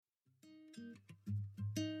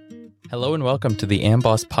Hello and welcome to the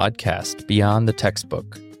Amboss podcast, Beyond the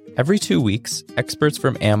Textbook. Every 2 weeks, experts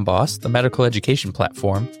from Amboss, the medical education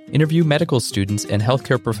platform, interview medical students and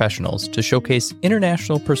healthcare professionals to showcase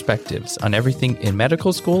international perspectives on everything in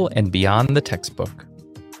medical school and beyond the textbook.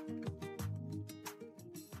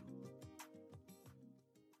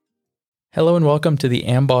 Hello and welcome to the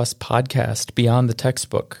Amboss podcast, Beyond the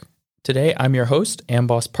Textbook. Today, I'm your host,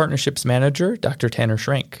 Amboss Partnerships Manager, Dr. Tanner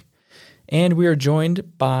Schrank. And we are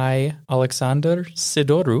joined by Oleksandr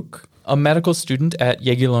Sydoruk, a medical student at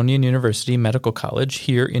Jagiellonian University Medical College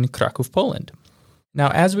here in Kraków, Poland. Now,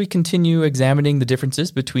 as we continue examining the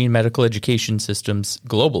differences between medical education systems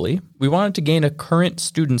globally, we wanted to gain a current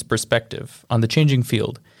student's perspective on the changing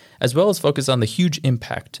field, as well as focus on the huge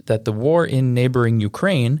impact that the war in neighboring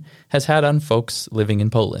Ukraine has had on folks living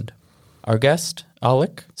in Poland. Our guest,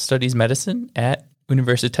 Olek, studies medicine at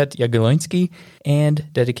Uniwersytet Jagielloński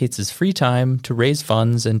and dedicates his free time to raise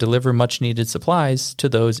funds and deliver much-needed supplies to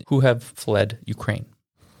those who have fled Ukraine.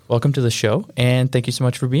 Welcome to the show, and thank you so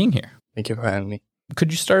much for being here. Thank you for having me.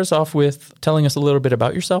 Could you start us off with telling us a little bit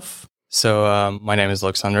about yourself? So my name is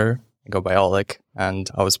Oleksandr. I go by Olek, and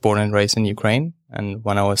I was born and raised in Ukraine. And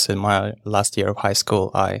when I was in my last year of high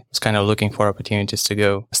school, I was kind of looking for opportunities to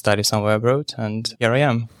go study somewhere abroad, and here I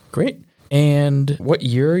am. Great. And what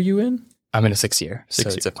year are you in? I'm in a 6th year, so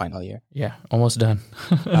it's a final year. Yeah, almost done.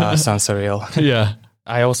 Sounds surreal. Yeah.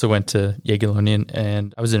 I also went to Jagiellonian,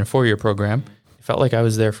 and I was in a 4-year program. It felt like I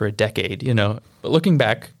was there for a decade, But looking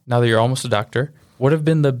back, now that you're almost a doctor, what have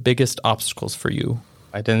been the biggest obstacles for you?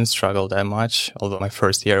 I didn't struggle that much, although my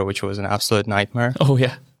first year, which was an absolute nightmare. Oh,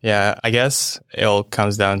 yeah. Yeah, I guess it all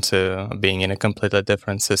comes down to being in a completely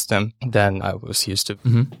different system than I was used to.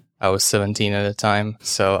 Mm-hmm. I was 17 at the time,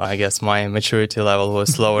 so I guess my maturity level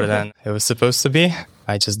was lower than it was supposed to be.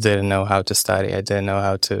 I just didn't know how to study. I didn't know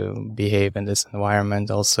how to behave in this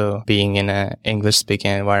environment. Also, being in an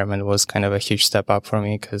English-speaking environment was kind of a huge step up for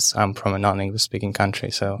me because I'm from a non-English-speaking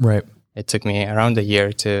country. So right. It took me around a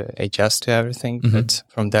year to adjust to everything. Mm-hmm. But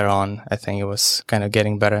from there on, I think it was kind of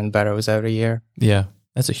getting better and better with every year. Yeah.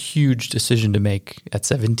 That's a huge decision to make at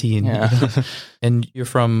 17. Yeah. And you're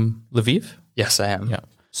from Lviv? Yes, I am. Yeah.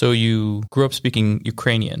 So you grew up speaking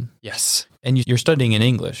Ukrainian? Yes. And you're studying in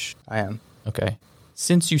English? I am. Okay.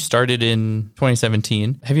 Since you started in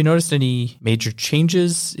 2017, have you noticed any major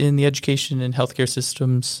changes in the education and healthcare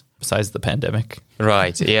systems besides the pandemic?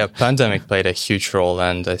 Right. Yeah, pandemic played a huge role,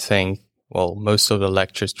 and I think most of the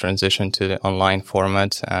lectures transitioned to the online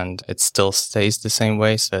format, and it still stays the same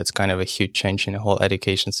way. So it's kind of a huge change in the whole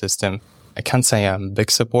education system. I can't say I'm a big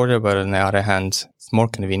supporter, but on the other hand, it's more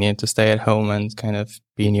convenient to stay at home and kind of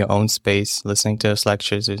be in your own space, listening to those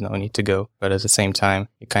lectures. There's no need to go. But at the same time,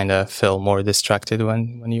 you kind of feel more distracted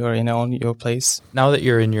when you're in your place. Now that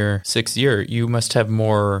you're in your 6th year, you must have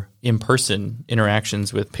more in-person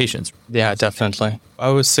interactions with patients. Yeah, definitely.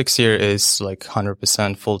 Our 6th year is like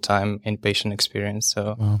 100% full-time inpatient experience.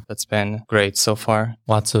 So That's been great so far.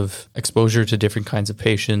 Lots of exposure to different kinds of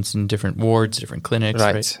patients in different wards, different clinics.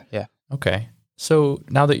 Right. Yeah. Okay. So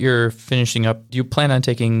now that you're finishing up, do you plan on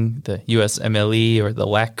taking the USMLE or the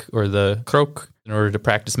LEC or the KROK in order to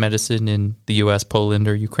practice medicine in the US, Poland,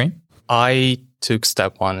 or Ukraine? I took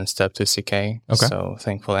step 1 and step 2 CK. Okay. So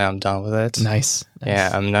thankfully I'm done with it. Nice. Yeah,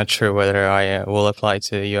 I'm not sure whether I will apply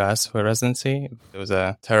to the US for residency. It was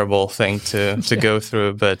a terrible thing to go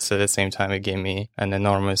through, but at the same time, it gave me an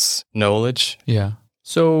enormous knowledge. Yeah.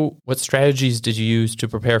 So what strategies did you use to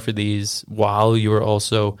prepare for these while you were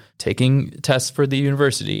also taking tests for the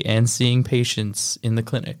university and seeing patients in the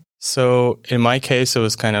clinic? So in my case, it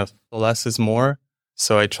was kind of less is more.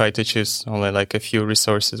 So I tried to choose only like a few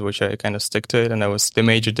resources, which I kind of stick to it. And that was the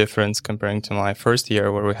major difference comparing to my first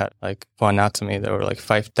year where we had like for anatomy, there were like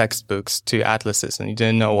 5 textbooks, 2 atlases, and you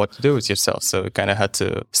didn't know what to do with yourself. So you kind of had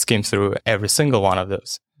to skim through every single one of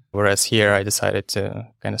those. Whereas here, I decided to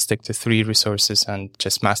kind of stick to 3 resources and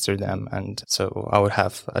just master them. And so I would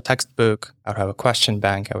have a textbook, I would have a question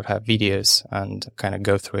bank, I would have videos, and kind of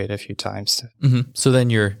go through it a few times. Mm-hmm. So then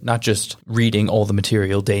you're not just reading all the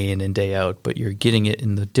material day in and day out, but you're getting it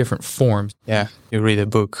in the different forms. Yeah, you read a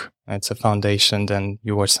book. It's a foundation, then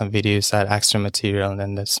you watch some videos, add extra material, and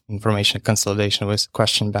then there's information consolidation with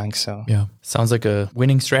question bank. So yeah, sounds like a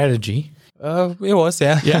winning strategy. It was,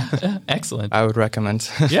 yeah. Yeah, excellent. I would recommend.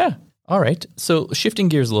 Yeah. All right. So shifting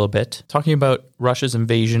gears a little bit, talking about Russia's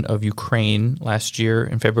invasion of Ukraine last year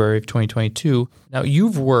in February of 2022. Now,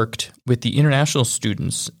 you've worked with the international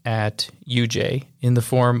students at UJ in the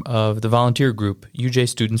form of the volunteer group, UJ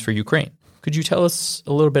Students for Ukraine. Could you tell us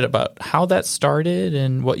a little bit about how that started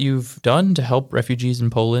and what you've done to help refugees in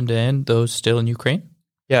Poland and those still in Ukraine?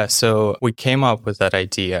 Yeah, so we came up with that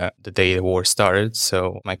idea the day the war started.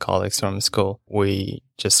 So my colleagues from school, we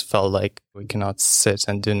just felt like we cannot sit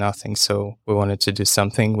and do nothing. So we wanted to do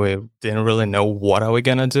something. We didn't really know what are we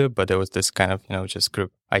going to do, but there was this kind of, just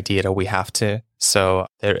group idea that we have to. So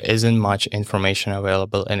there isn't much information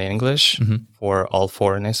available in English for all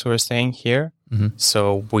foreigners who are staying here.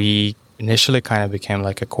 So we initially kind of became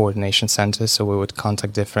like a coordination center. So we would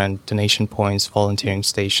contact different donation points, volunteering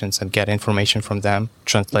stations, and get information from them,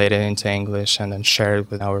 translate it into English, and then share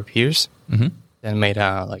it with our peers. Then made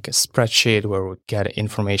a spreadsheet where we would get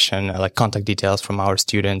information, like contact details from our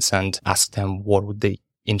students, and ask them what would they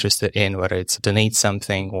interested in, whether it's donate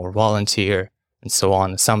something or volunteer, and so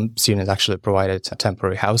on. Some students actually provided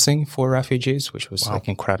temporary housing for refugees, which was like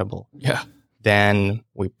incredible. Yeah. Then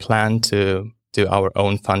we planned to do our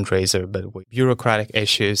own fundraiser, but with bureaucratic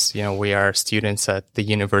issues, we are students at the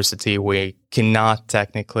university. We cannot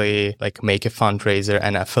technically make a fundraiser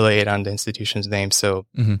and affiliate on the institution's name. So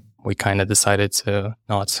we kind of decided to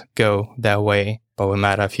not go that way. But we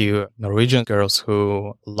met a few Norwegian girls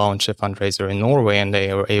who launched a fundraiser in Norway, and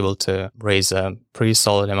they were able to raise a pretty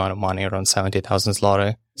solid amount of money, around 70,000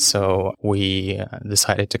 zloty. So we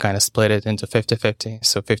decided to kind of split it into 50-50.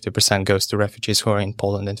 So 50% goes to refugees who are in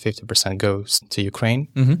Poland and 50% goes to Ukraine.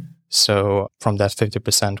 So from that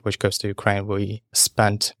 50% which goes to Ukraine, we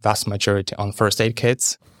spent vast majority on first aid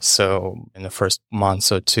kits. So in the first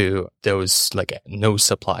month or two, there was no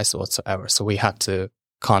supplies whatsoever. So we had to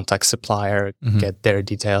contact supplier, get their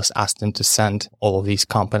details, ask them to send all of these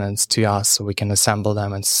components to us so we can assemble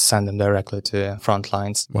them and send them directly to front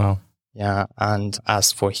lines. Wow. Yeah. And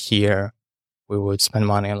as for here, we would spend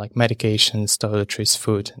money on medications, toiletries,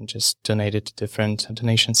 food, and just donate it to different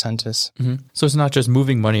donation centers. So it's not just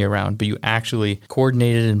moving money around, but you actually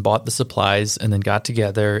coordinated and bought the supplies and then got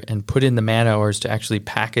together and put in the man hours to actually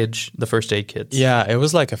package the first aid kits. Yeah, it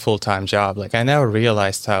was like a full-time job. I never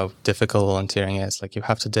realized how difficult volunteering is. You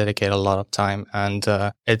have to dedicate a lot of time, and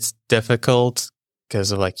it's difficult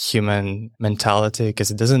because of human mentality, because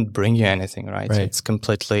it doesn't bring you anything, right? It's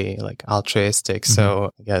completely altruistic.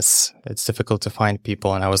 So I guess it's difficult to find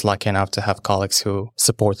people. And I was lucky enough to have colleagues who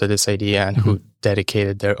supported this idea and who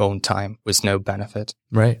dedicated their own time with no benefit.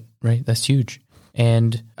 Right. That's huge.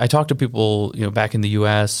 And I talk to people, back in the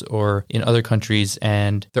US or in other countries,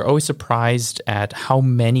 and they're always surprised at how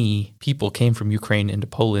many people came from Ukraine into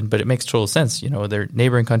Poland. But it makes total sense. They're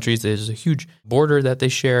neighboring countries. There's a huge border that they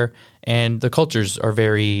share, and the cultures are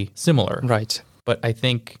very similar. Right. But I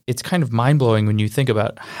think it's kind of mind-blowing when you think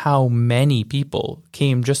about how many people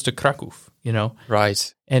came just to Krakow,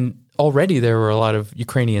 Right. And already there were a lot of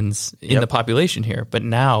Ukrainians in the population here, but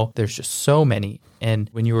now there's just so many. And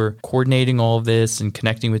when you were coordinating all of this and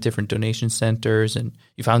connecting with different donation centers and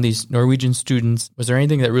you found these Norwegian students, was there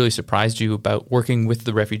anything that really surprised you about working with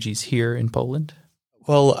the refugees here in Poland?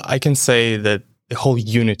 Well, I can say that the whole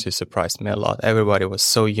unity surprised me a lot. Everybody was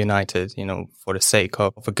so united, for the sake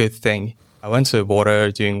of a good thing. I went to the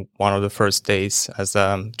border during one of the first days as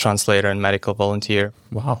a translator and medical volunteer.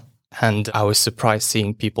 Wow. And I was surprised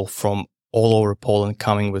seeing people from all over Poland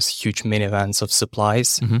coming with huge minivans of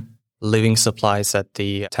supplies, living supplies at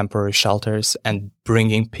the temporary shelters, and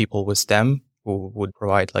bringing people with them who would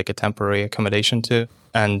provide a temporary accommodation to.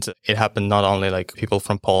 And it happened not only people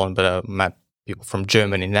from Poland, but I met people from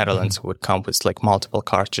Germany, Netherlands who would come with multiple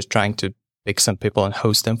cars, just trying to pick some people and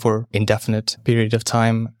host them for indefinite period of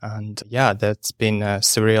time. And yeah, that's been a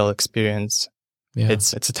surreal experience. Yeah.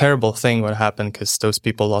 It's a terrible thing what happened, because those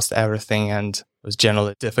people lost everything, and it was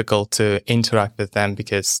generally difficult to interact with them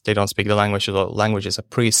because they don't speak the language. The languages are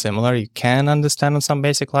pretty similar. You can understand on some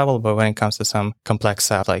basic level, but when it comes to some complex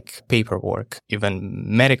stuff like paperwork,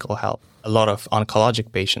 even medical help, a lot of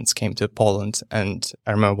oncologic patients came to Poland. And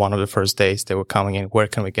I remember one of the first days they were coming in, where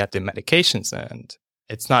can we get the medications? And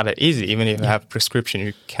it's not that easy. Even if you have prescription,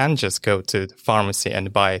 you can't just go to the pharmacy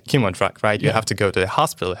and buy a chemo drug, right? You have to go to the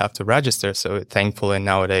hospital, you have to register. So thankfully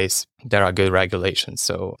nowadays there are good regulations.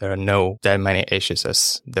 So there are no that many issues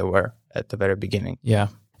as there were at the very beginning. Yeah.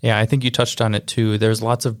 I think you touched on it too. There's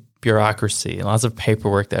lots of bureaucracy and lots of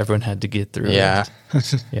paperwork that everyone had to get through. Yeah.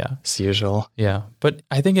 Yeah. As usual. Yeah. But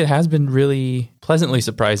I think it has been really pleasantly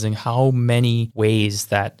surprising how many ways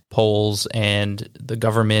that Poles and the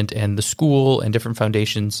government and the school and different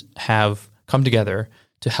foundations have come together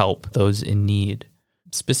to help those in need.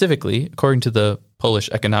 Specifically, according to the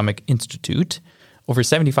Polish Economic Institute, over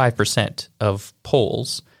 75% of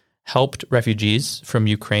Poles helped refugees from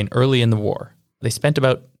Ukraine early in the war. They spent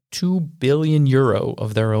about 2 billion euro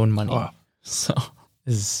of their own money. Wow. So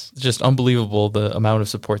it's just unbelievable the amount of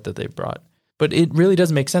support that they've brought. But it really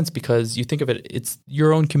does make sense, because you think of it, it's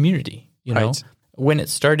your own community, you know? when it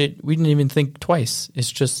started, we didn't even think twice.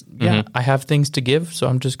 It's just, I have things to give, so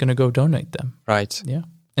I'm just going to go donate them. Right. Yeah.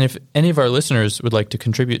 And if any of our listeners would like to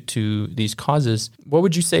contribute to these causes, what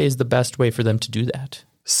would you say is the best way for them to do that?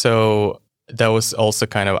 So that was also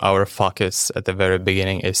kind of our focus at the very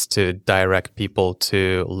beginning, is to direct people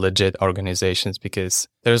to legit organizations, because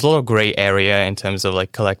there's a lot of gray area in terms of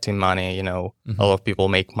like collecting money. A lot of people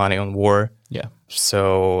make money on war. Yeah.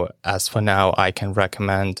 So as for now, I can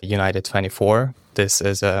recommend United 24. This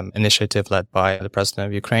is an initiative led by the president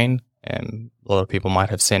of Ukraine. And a lot of people might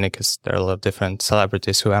have seen it because there are a lot of different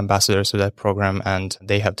celebrities who are ambassadors of that program, and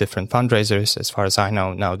they have different fundraisers. As far as I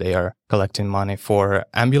know, now they are collecting money for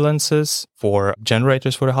ambulances, for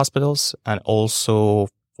generators for the hospitals, and also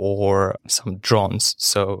for some drones.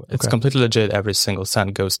 So it's completely legit. Every single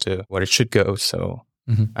cent goes to where it should go. So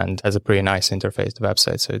and has a pretty nice interface, the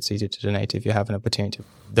website, so it's easy to donate if you have an opportunity.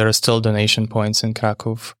 There are still donation points in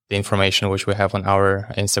Krakow. The information which we have on our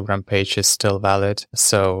Instagram page is still valid.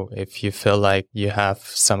 So if you feel like you have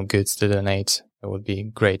some goods to donate, it would be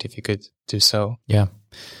great if you could do so. Yeah,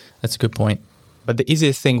 that's a good point. But the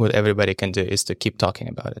easiest thing what everybody can do is to keep talking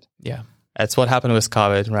about it. Yeah. That's what happened with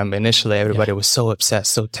COVID. Remember, initially everybody was so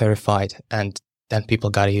obsessed, so terrified, and then people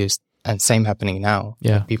got used. And same happening now.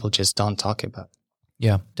 Yeah. People just don't talk about it.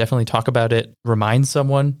 Yeah, definitely talk about it. Remind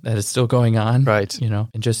someone that it's still going on. Right. And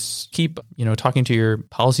just keep, talking to your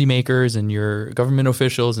policymakers and your government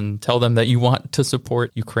officials and tell them that you want to support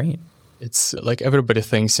Ukraine. It's like everybody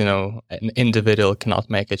thinks, an individual cannot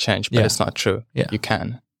make a change, but it's not true. Yeah. You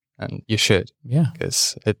can and you should. Yeah.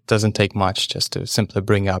 Because it doesn't take much just to simply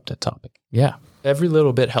bring up the topic. Yeah. Every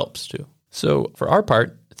little bit helps too. So for our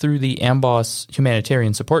part, through the AMBOSS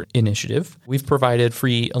Humanitarian Support Initiative, we've provided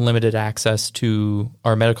free unlimited access to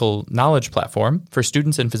our medical knowledge platform for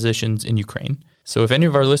students and physicians in Ukraine. So if any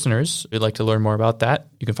of our listeners would like to learn more about that,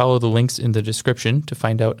 you can follow the links in the description to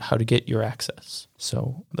find out how to get your access.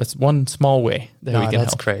 So that's one small way that we can help.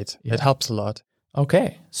 That's great. Yeah. It helps a lot.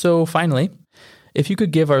 Okay. So finally, if you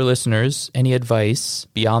could give our listeners any advice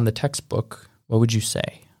beyond the textbook, what would you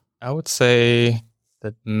say? I would say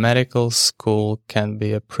that medical school can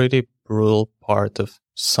be a pretty brutal part of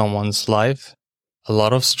someone's life. A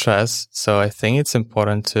lot of stress. So I think it's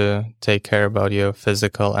important to take care about your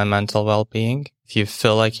physical and mental well-being. If you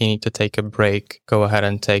feel like you need to take a break, go ahead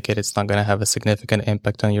and take it. It's not going to have a significant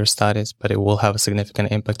impact on your studies, but it will have a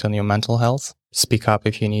significant impact on your mental health. Speak up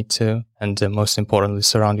if you need to. And most importantly,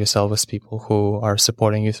 surround yourself with people who are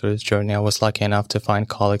supporting you through this journey. I was lucky enough to find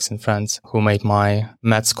colleagues and friends who made my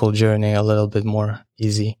med school journey a little bit more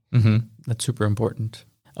easy. That's super important.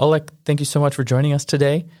 Olek, thank you so much for joining us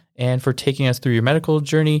today and for taking us through your medical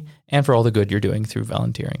journey and for all the good you're doing through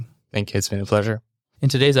volunteering. Thank you. It's been a pleasure. In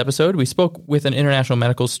today's episode, we spoke with an international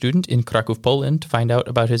medical student in Kraków, Poland to find out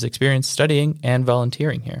about his experience studying and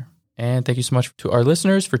volunteering here. And thank you so much to our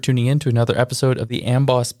listeners for tuning in to another episode of the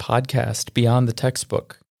AMBOSS podcast, Beyond the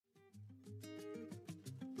Textbook.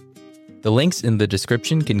 The links in the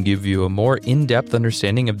description can give you a more in-depth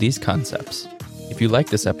understanding of these concepts. If you like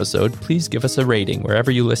this episode, please give us a rating wherever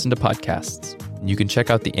you listen to podcasts. You can check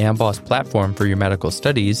out the AMBOSS platform for your medical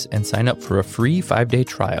studies and sign up for a free 5-day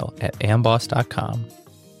trial at amboss.com.